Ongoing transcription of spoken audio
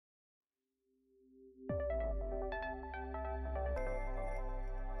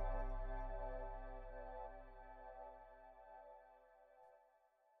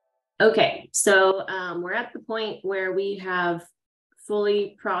Okay, so we're at the point where we have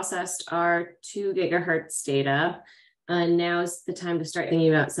fully processed our 2 gigahertz data. Now's the time to start thinking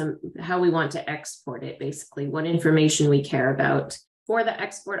about how we want to export it, basically, what information we care about. For the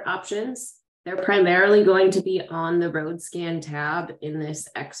export options, they're primarily going to be on the RoadScan tab in this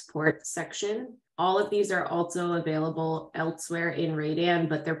export section. All of these are also available elsewhere in Radan,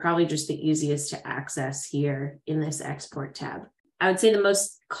 but they're probably just the easiest to access here in this export tab. I would say the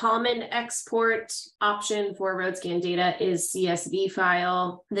most common export option for RoadScan data is CSV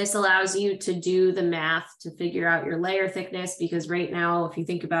file. This allows you to do the math to figure out your layer thickness, because right now, if you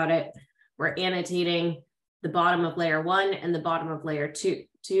think about it, we're annotating the bottom of layer 1 and the bottom of layer 2.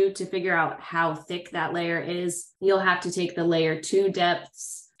 To figure out how thick that layer is, you'll have to take the layer 2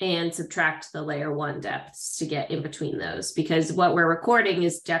 depths and subtract the layer 1 depths to get in between those, because what we're recording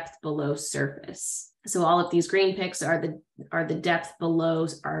is depth below surface. So all of these green picks are the depth below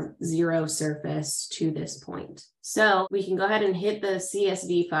our 0 surface to this point. So we can go ahead and hit the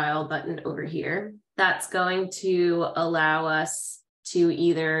CSV file button over here. That's going to allow us to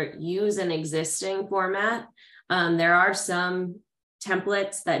either use an existing format. There are some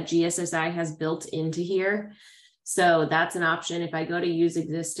templates that GSSI has built into here. So that's an option. If I go to use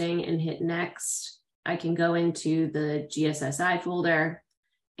existing and hit next, I can go into the GSSI folder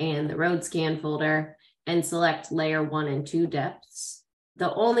and the RoadScan folder and select layer 1 and 2 depths.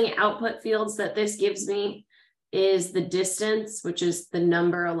 The only output fields that this gives me is the distance, which is the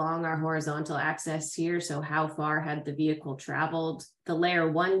number along our horizontal axis here. So how far had the vehicle traveled, the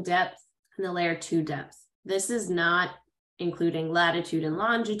layer 1 depth, and the layer 2 depth. This is not including latitude and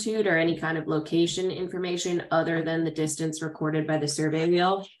longitude or any kind of location information other than the distance recorded by the survey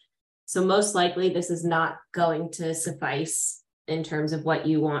wheel. So most likely this is not going to suffice in terms of what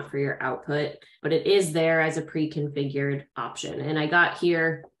you want for your output, but it is there as a pre-configured option. And I got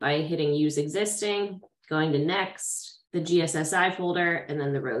here by hitting use existing, going to next, the GSSI folder, and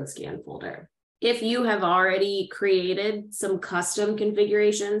then the RoadScan folder. If you have already created some custom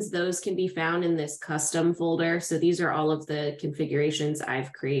configurations, those can be found in this custom folder. So these are all of the configurations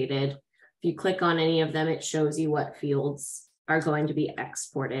I've created. If you click on any of them, it shows you what fields are going to be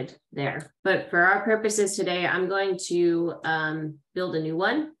exported there. But for our purposes today, I'm going to build a new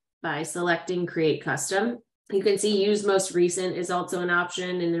one by selecting create custom. You can see use most recent is also an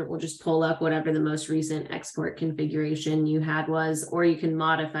option, and it will just pull up whatever the most recent export configuration you had was, or you can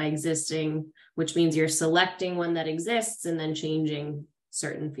modify existing, which means you're selecting one that exists and then changing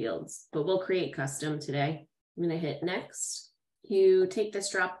certain fields. But we'll create custom today. I'm going to hit next. You take this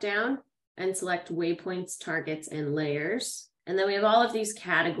drop down and select waypoints, targets, and layers. And then we have all of these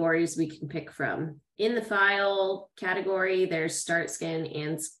categories we can pick from. In the file category, there's start scan,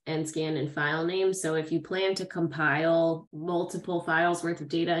 end scan, and file name. So if you plan to compile multiple files worth of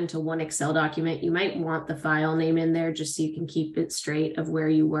data into one Excel document, you might want the file name in there just so you can keep it straight of where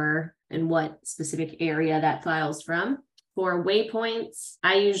you were and what specific area that file's from. For waypoints,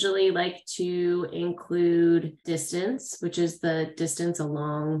 I usually like to include distance, which is the distance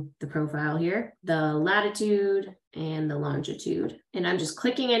along the profile here, the latitude, and the longitude. And I'm just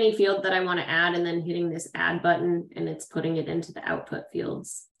clicking any field that I want to add and then hitting this add button, and it's putting it into the output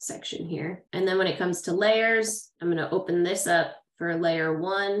fields section here. And then when it comes to layers, I'm going to open this up for layer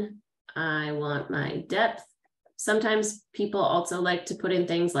 1. I want my depth. Sometimes people also like to put in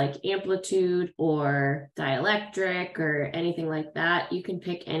things like amplitude or dielectric or anything like that. You can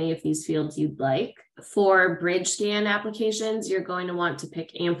pick any of these fields you'd like. For bridge scan applications, you're going to want to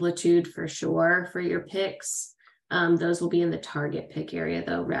pick amplitude for sure for your picks. Those will be in the target pick area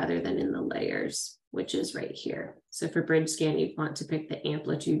though, rather than in the layers, which is right here. So for bridge scan, you'd want to pick the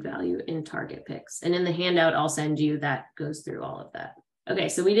amplitude value in target picks. And in the handout I'll send you that goes through all of that. Okay,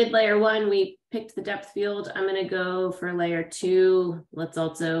 so we did layer 1, we picked the depth field. I'm going to go for layer 2. Let's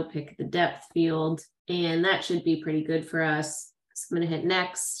also pick the depth field, and that should be pretty good for us. So I'm going to hit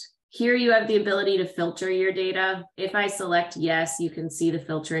next. Here you have the ability to filter your data. If I select yes, you can see the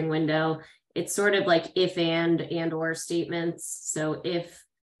filtering window. It's sort of like if and or statements. So if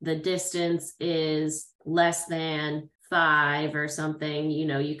the distance is less than 5 or something,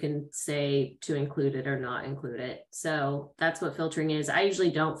 you can say to include it or not include it. So that's what filtering is. I usually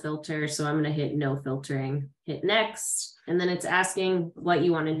don't filter, so I'm going to hit no filtering, hit next. And then it's asking what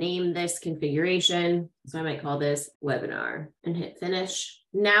you want to name this configuration. So I might call this webinar and hit finish.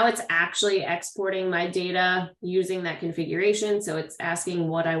 Now it's actually exporting my data using that configuration. So it's asking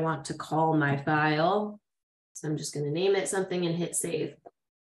what I want to call my file. So I'm just going to name it something and hit save.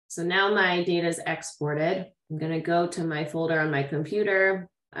 So now my data is exported. I'm going to go to my folder on my computer.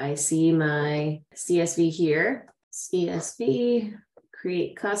 I see my CSV here. CSV,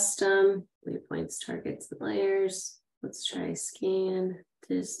 create custom, waypoints, targets, and layers. Let's try scan,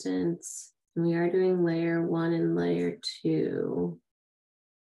 distance. We are doing layer 1 and layer 2.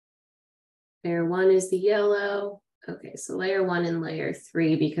 Layer 1 is the yellow. Okay, so layer 1 and layer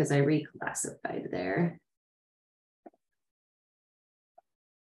 3 because I reclassified there.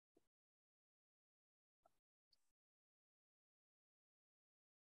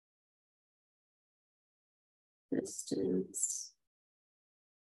 Distance,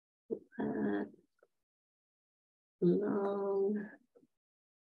 long.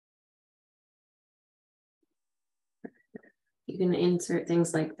 You can insert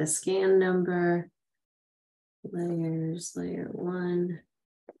things like the scan number, layers, layer 1.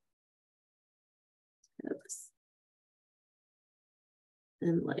 Oops.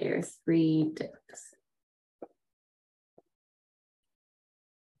 And layer 3 depth.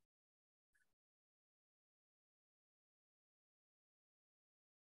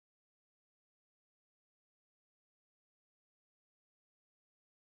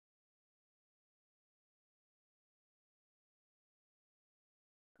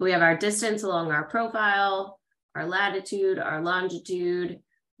 We have our distance along our profile, our latitude, our longitude,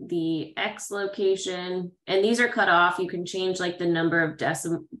 the X location, and these are cut off. You can change like the number of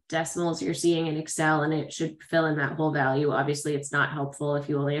decimals you're seeing in Excel and it should fill in that whole value. Obviously, it's not helpful if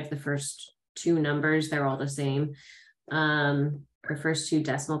you only have the first 2 numbers, they're all the same. Or first 2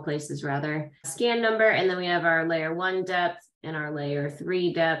 decimal places rather. Scan number, and then we have our layer 1 depth and our layer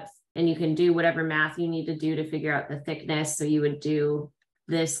 3 depth, and you can do whatever math you need to do to figure out the thickness. So you would do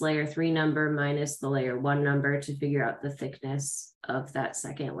this layer 3 number minus the layer 1 number to figure out the thickness of that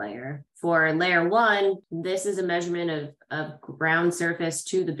second layer. For layer 1, this is a measurement of ground surface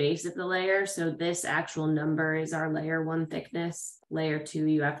to the base of the layer. So this actual number is our layer 1 thickness. Layer 2,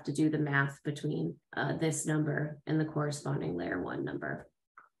 you have to do the math between this number and the corresponding layer 1 number.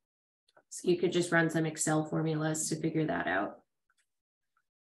 So you could just run some Excel formulas to figure that out.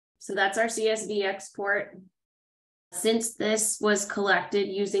 So that's our CSV export. Since this was collected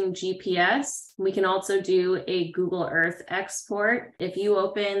using GPS, we can also do a Google Earth export. If you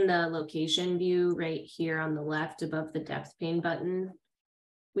open the location view right here on the left above the depth pane button,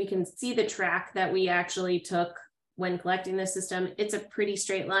 we can see the track that we actually took when collecting the system. It's a pretty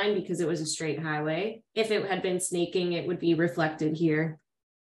straight line because it was a straight highway. If it had been snaking, it would be reflected here.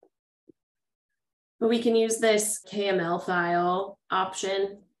 But we can use this KML file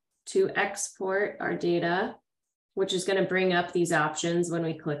option to export our data, which is going to bring up these options when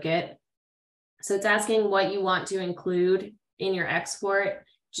we click it. So it's asking what you want to include in your export.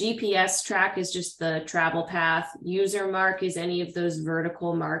 GPS track is just the travel path. User mark is any of those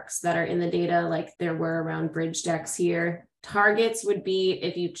vertical marks that are in the data, like there were around bridge decks here. Targets would be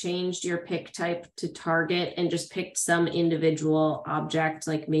if you changed your pick type to target and just picked some individual object,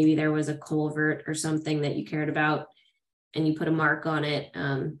 like maybe there was a culvert or something that you cared about, and you put a mark on it,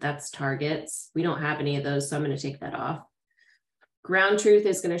 that's targets. We don't have any of those, so I'm going to take that off. Ground truth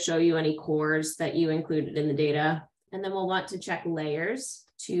is going to show you any cores that you included in the data. And then we'll want to check layers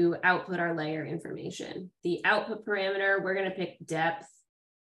to output our layer information. The output parameter, we're going to pick depth.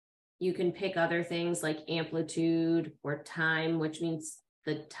 You can pick other things like amplitude or time, which means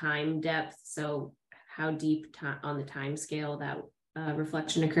the time depth. So how deep on the time scale that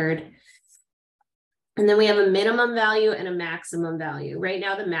reflection occurred. And then we have a minimum value and a maximum value. Right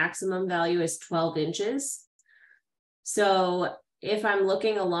now, the maximum value is 12 inches. So if I'm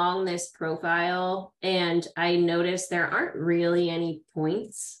looking along this profile and I notice there aren't really any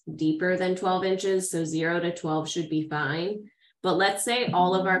points deeper than 12 inches, so 0 to 12 should be fine. But let's say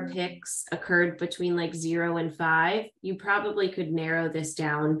all of our picks occurred between like 0 and 5, you probably could narrow this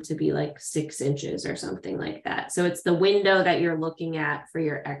down to be like 6 inches or something like that. So it's the window that you're looking at for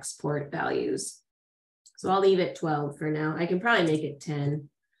your export values. So I'll leave it 12 for now. I can probably make it 10.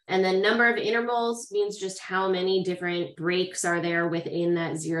 And then number of intervals means just how many different breaks are there within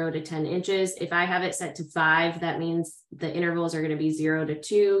that 0 to 10 inches. If I have it set to 5, that means the intervals are going to be 0 to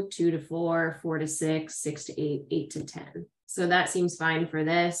 2, 2 to 4, 4 to 6, 6 to 8, 8 to 10. So that seems fine for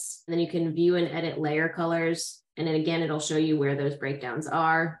this. And then you can view and edit layer colors. And then again, it'll show you where those breakdowns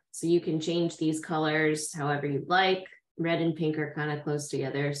are. So you can change these colors however you'd like. Red and pink are kind of close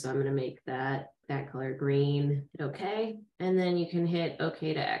together. So I'm going to make that color green. Okay. And then you can hit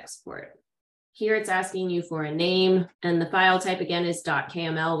OK to export. Here it's asking you for a name, and the file type again is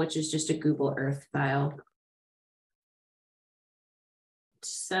 .kml, which is just a Google Earth file.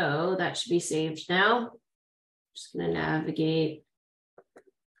 So that should be saved now. Just going to navigate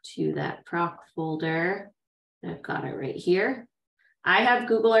to that proc folder. I've got it right here. I have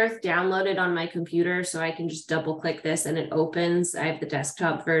Google Earth downloaded on my computer, so I can just double click this and it opens. I have the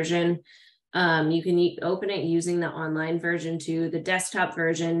desktop version. You can open it using the online version too. The desktop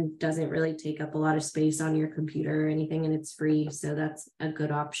version doesn't really take up a lot of space on your computer or anything, and it's free. So that's a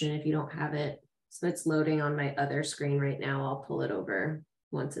good option if you don't have it. So it's loading on my other screen right now. I'll pull it over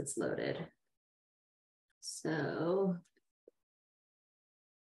once it's loaded. So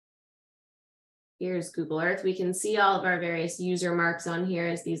here's Google Earth. We can see all of our various user marks on here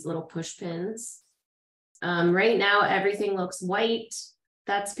as these little push pins. Right now, everything looks white.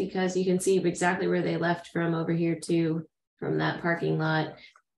 That's because you can see exactly where they left from over here too, from that parking lot.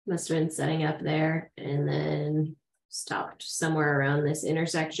 Must have been setting up there and then stopped somewhere around this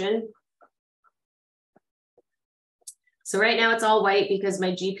intersection. So right now it's all white because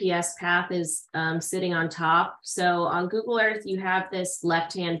my GPS path is sitting on top. So on Google Earth, you have this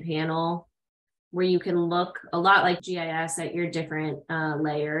left-hand panel where you can look a lot like GIS at your different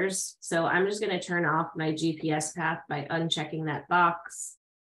layers. So I'm just going to turn off my GPS path by unchecking that box.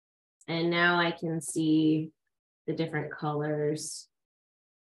 And now I can see the different colors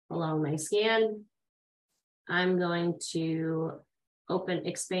along my scan. I'm going to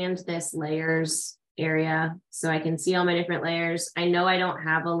expand this layers area so I can see all my different layers. I know I don't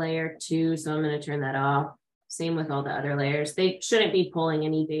have a layer 2, so I'm going to turn that off. Same with all the other layers. They shouldn't be pulling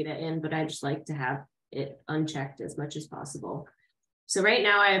any data in, but I just like to have it unchecked as much as possible. So right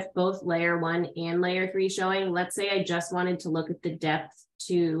now I have both layer 1 and layer 3 showing. Let's say I just wanted to look at the depth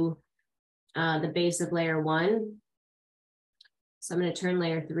to the base of layer 1. So I'm going to turn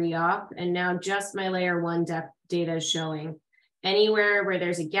layer 3 off, and now just my layer 1 depth data is showing. Anywhere where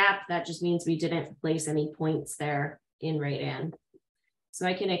there's a gap, that just means we didn't place any points there in right-hand. So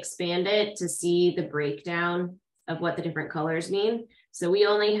I can expand it to see the breakdown of what the different colors mean. So we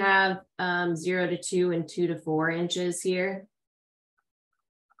only have 0 to 2 and 2 to 4 inches here,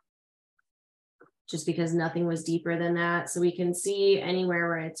 just because nothing was deeper than that. So we can see anywhere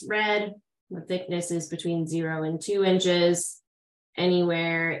where it's red, the thickness is between 0 and 2 inches.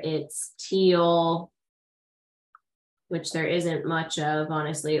 Anywhere it's teal, which there isn't much of,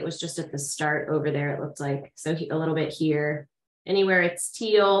 honestly. It was just at the start over there, it looked like. So a little bit here. Anywhere it's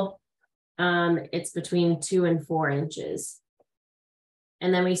teal, it's between 2 and 4 inches.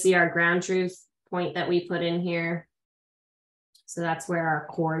 And then we see our ground truth point that we put in here. So that's where our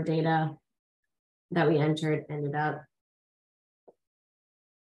core data that we entered ended up.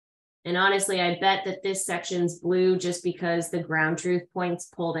 And honestly, I bet that this section's blue just because the ground truth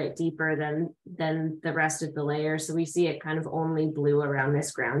points pulled it deeper than the rest of the layer. So we see it kind of only blue around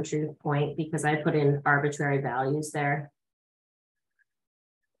this ground truth point because I put in arbitrary values there.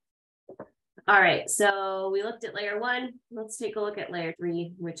 All right, so we looked at layer 1. Let's take a look at layer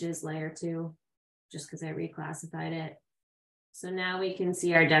 3, which is layer 2, just because I reclassified it. So now we can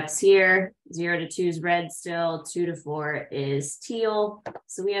see our depths here. 0 to 2 is red still, 2 to 4 is teal.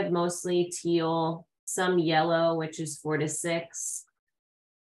 So we have mostly teal, some yellow, which is 4 to 6.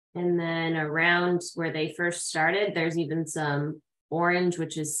 And then around where they first started, there's even some orange,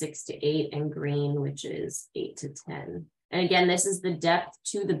 which is 6 to 8, and green, which is 8 to 10. And again, this is the depth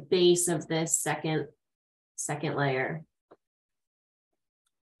to the base of this second layer.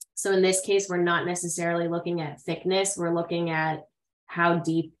 So in this case, we're not necessarily looking at thickness. We're looking at how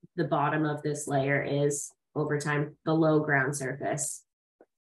deep the bottom of this layer is over time below ground surface.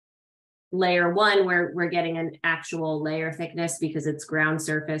 Layer 1, we're getting an actual layer thickness because it's ground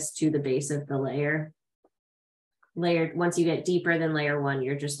surface to the base of the layer. Once you get deeper than layer 1,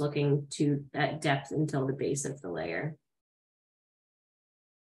 you're just looking to that depth until the base of the layer.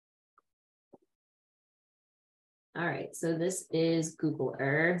 All right, so this is Google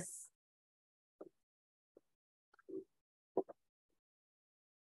Earth.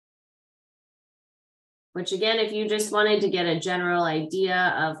 Which again, if you just wanted to get a general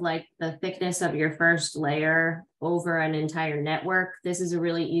idea of like the thickness of your first layer over an entire network, this is a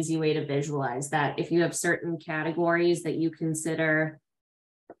really easy way to visualize that. If you have certain categories that you consider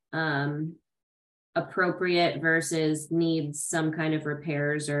appropriate versus needs some kind of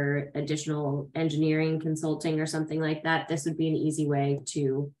repairs or additional engineering consulting or something like that, this would be an easy way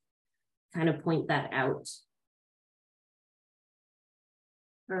to kind of point that out.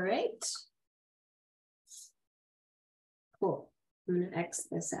 All right. Cool. I'm going to X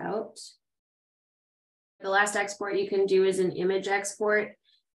this out. The last export you can do is an image export.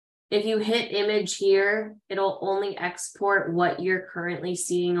 If you hit image here, it'll only export what you're currently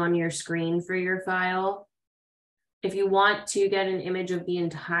seeing on your screen for your file. If you want to get an image of the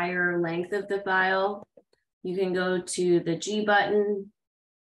entire length of the file, you can go to the G button,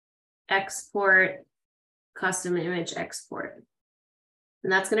 export, custom image export.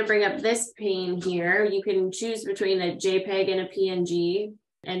 And that's going to bring up this pane here. You can choose between a JPEG and a PNG.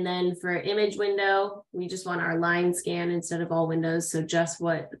 And then for image window, we just want our line scan instead of all windows. So just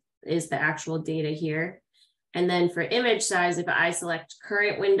what is the actual data here. And then for image size, if I select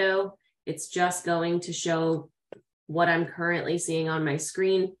current window, it's just going to show what I'm currently seeing on my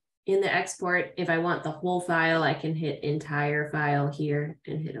screen in the export. If I want the whole file, I can hit entire file here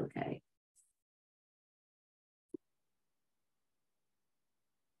and hit OK.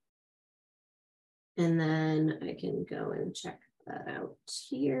 And then I can go and check that out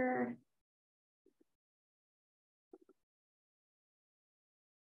here.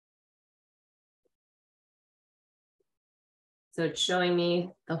 So it's showing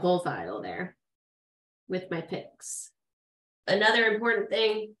me the whole file there with my pics. Another important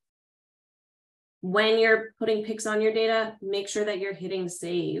thing, when you're putting pics on your data, make sure that you're hitting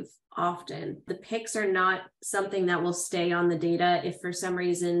save often. The pics are not something that will stay on the data. If for some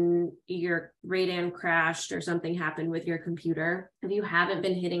reason your RADAN crashed or something happened with your computer, if you haven't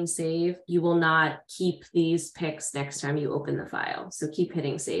been hitting save, you will not keep these pics next time you open the file. So keep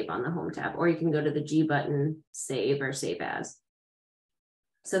hitting save on the home tab, or you can go to the G button, save or save as.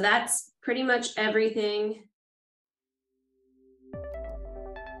 So that's pretty much everything